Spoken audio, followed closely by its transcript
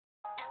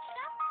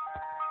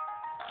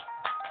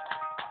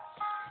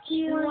Do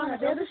you want to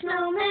build a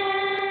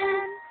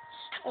snowman?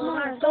 Or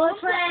want to go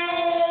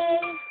play?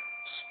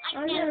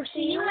 I'll never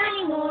see you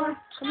anymore.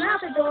 Come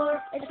out the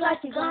door, it's like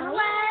you've gone away.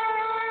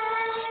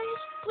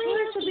 We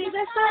used to be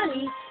best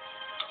buddies,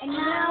 and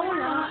now we're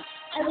not.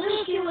 At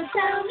least you would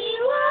tell me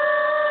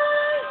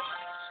why.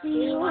 Do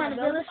you want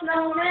to build a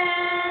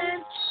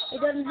snowman? It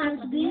doesn't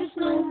have to be a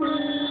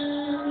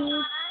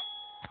snowman.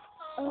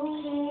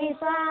 Okay,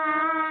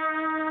 bye.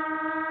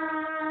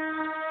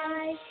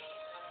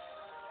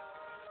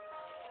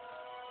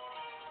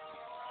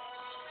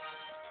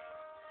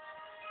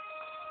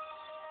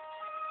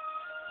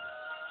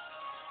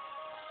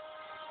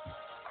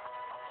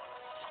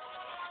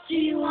 Do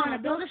you want to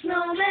build a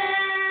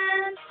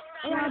snowman?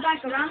 Run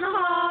back around the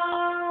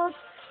halls.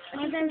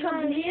 When then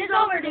company is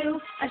overdue,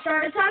 I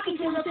started talking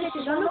to the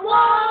pictures on the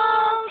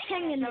walls.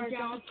 Hanging there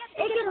down.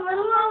 It gets a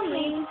little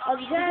lonely. All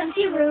these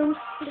empty rooms.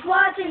 Just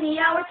watching the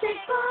hours tick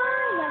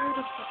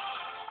by.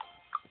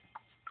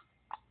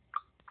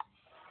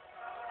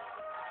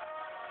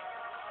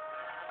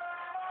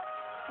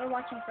 We're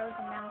watching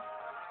Frozen now.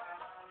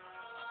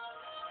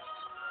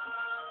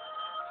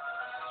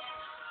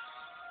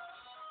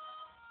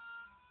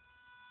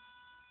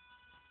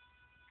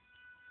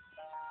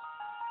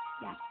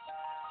 Yeah.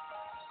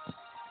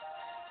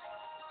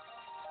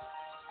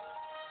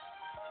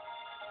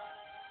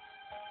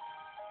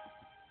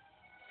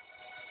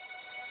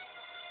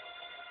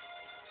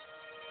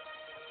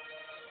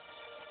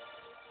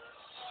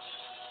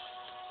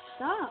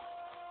 Stop.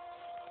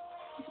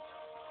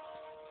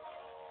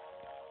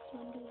 Do you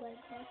want to do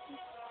like that?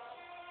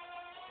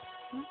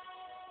 Huh?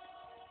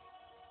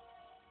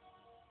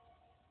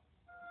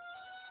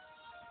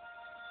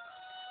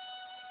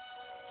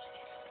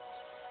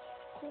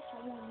 Of course I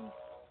won.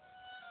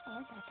 I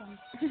like that song.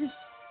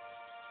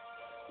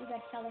 You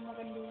gotta tell them we're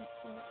gonna do it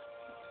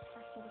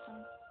after the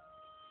song,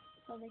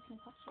 so they can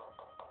watch it.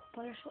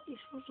 But you're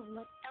supposed to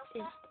let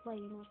it play.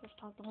 You're not supposed to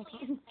talk the whole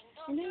time.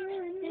 And then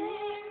you're in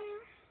there.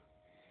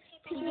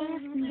 People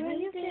ask me where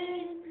you've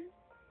been.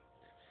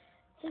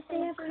 If they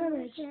have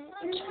courage and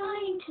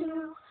trying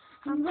to,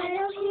 I'm right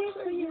out here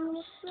for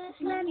you.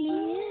 Just let me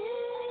in.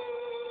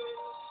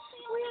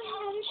 We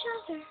have each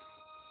other,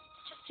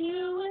 just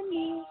you and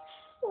me.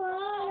 What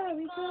are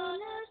we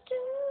gonna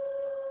do?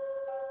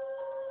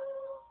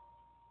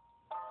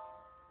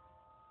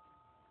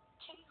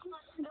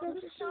 Build a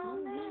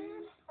snowman.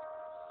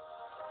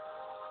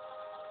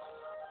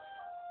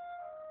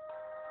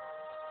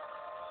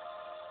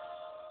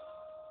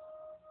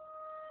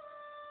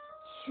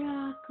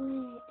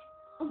 Chocolate.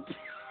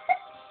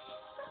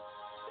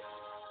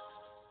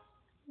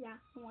 Yeah,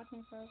 I'm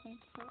watching Frozen.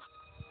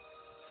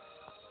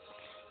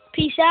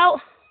 Peace out.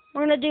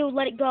 We're gonna do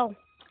Let It Go.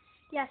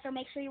 Yeah, so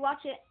make sure you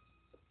watch it.